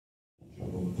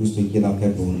tout ce qu'il a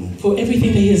fait pour nous. For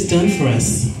everything that He has done for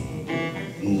us.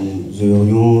 Nous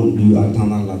aurions dû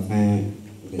attendre la fin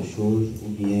des choses,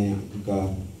 ou bien en tout cas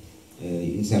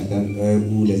une certaine heure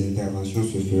où les interventions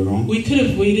se feront. We could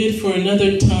have waited for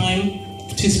another time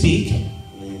to speak.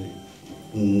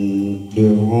 Nous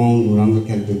devrons nous rendre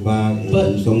quelque part et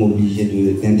nous sommes obligés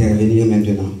d'intervenir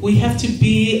maintenant. We have to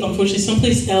be, unfortunately,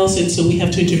 someplace else, and so we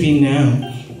have to intervene now.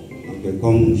 Donc,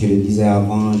 comme je le disais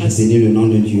avant, je bénis le nom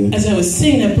de Dieu. As I was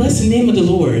saying, I bless the name of the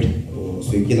Lord Pour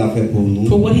ce qu'il a fait pour nous.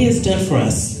 for what He has done for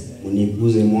us. Mon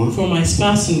épouse et moi. For my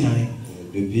spouse and I.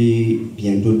 Depuis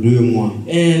bientôt 2 mois.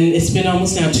 And it's been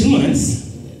almost now 2 months.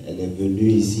 Elle est venue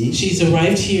ici. She's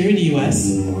arrived here in the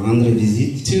U.S. Nous rendre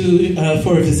visite.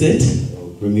 For a visit.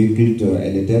 Au premier culte,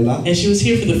 elle était là. And she was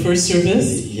here for the first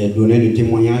service. J'ai donné le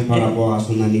témoignage par rapport à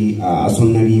son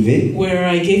arrivée.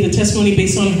 Where I gave the testimony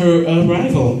based on her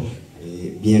arrival.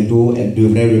 Et bientôt, elle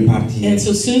devrait repartir. And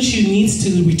so soon she needs to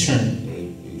return.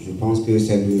 Je pense que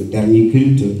c'est le dernier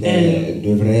culte qu'elle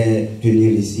devrait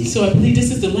tenir ici. So I believe this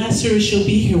is the last service she'll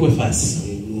be here with us.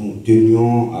 Et nous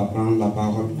tenions à prendre la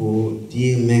parole pour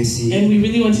dire merci. And we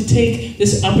really want to take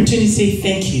this opportunity to say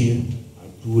thank you.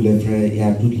 Tous les frères et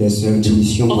à toutes les sœurs de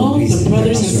mission all Christ the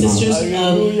brothers and sisters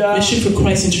Internationale. of Mission for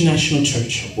Christ International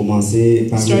Church. Commencer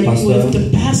par le Starting pasteur, with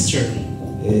the pastor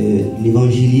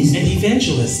l'évangéliste, and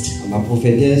evangelist la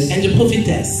prophétesse, and the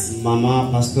prophetess,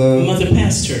 maman pasteur mother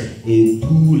pastor, et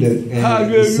tous les frères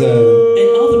et sœurs and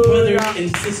all the brothers and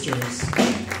sisters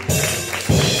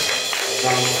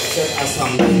dans cette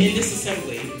assemblée in this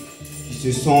assembly qui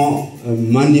se sont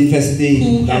manifestés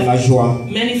dans la joie.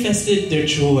 Manifested their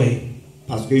joy.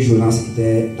 Parce que Jonas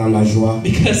était dans la joie.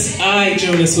 Because I,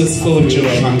 Jonas, was full of joy.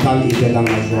 Chantal était dans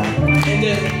la joie.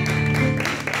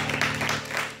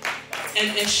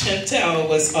 And Chantal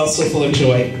was also full of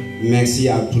joy. Merci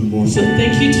à tout le monde. So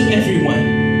thank you to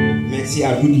everyone. Merci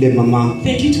à toutes les mamans.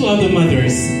 Thank you to all the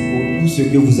mothers. Pour tout ce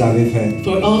que vous avez fait.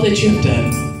 For all that you have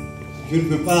done. Je ne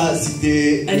peux pas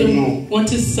citer I le nom. don't want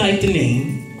to cite the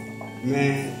name.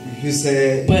 Mais je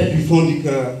sais du fond du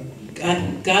cœur.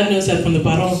 God knows that from the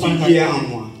bottom of my Ce qui est en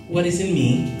moi. What is in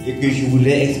me. Et que je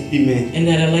voulais exprimer. And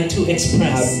that I like to express.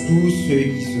 À tous ceux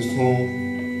qui se sont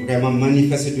vraiment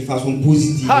manifestés de façon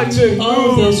positive.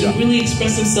 All those who really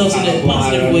express themselves in a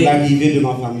positive way. L'arrivée de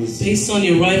ma famille. Based on the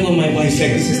arrival of my wife. Je sais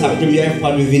que c'est sa première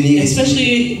fois de venir.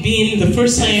 Especially being the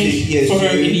first time for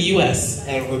her in the U.S.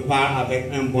 Elle repart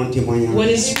avec un bon témoignage. What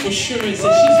is for sure is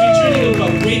that she's returning with a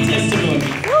great testimony.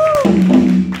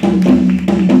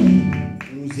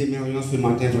 Nous aimerions ce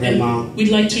matin vraiment we'd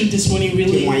like to this morning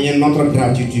really témoigner notre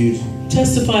gratitude.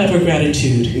 Testify of our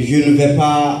gratitude. Je ne vais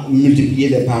pas multiplier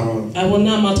les paroles. I will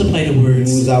not multiply the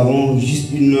words. Nous avons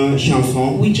juste une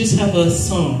chanson. We just have a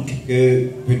song que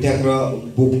peut-être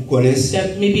beaucoup connaissent.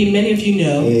 that maybe many of you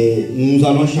know. Et nous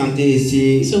allons chanter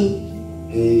ici. So,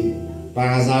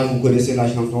 par hasard, vous connaissez la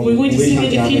chanson. We're going to sing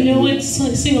it. If you know it,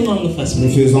 sing along with us. Nous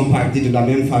faisons partie de la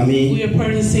même famille. We are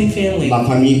part of the same family. La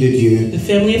famille de Dieu. The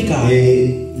family of God.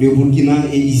 Et le Burkina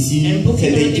est ici.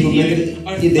 C'est des kilomètres,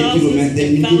 des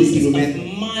milliers de kilomètres.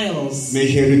 Mais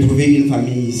j'ai retrouvé une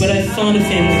famille ici. But I found a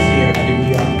family here.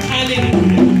 Alléluia.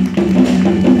 Hallelujah.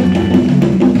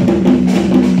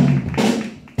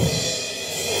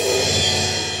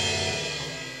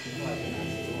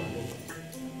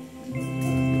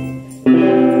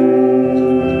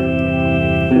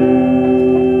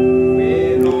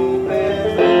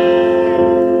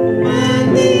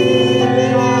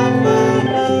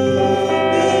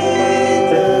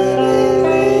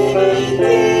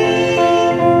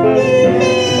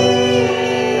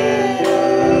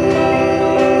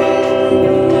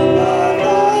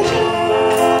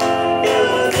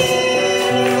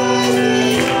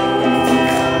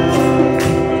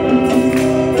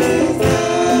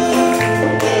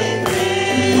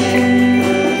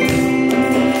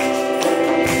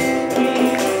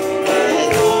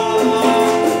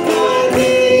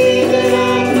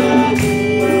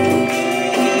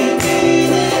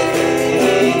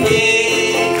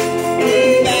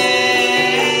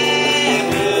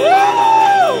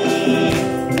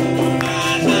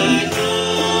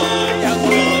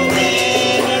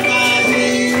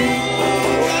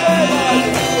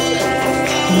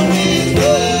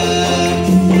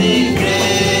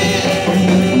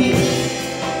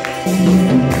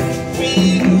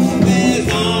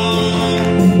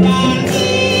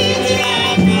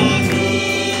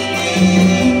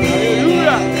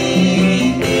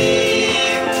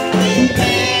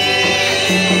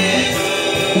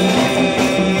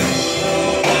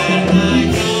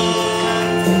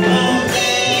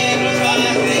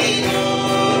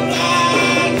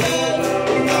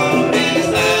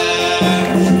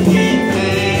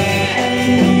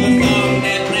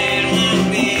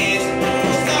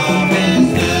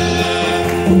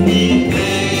 Jesus.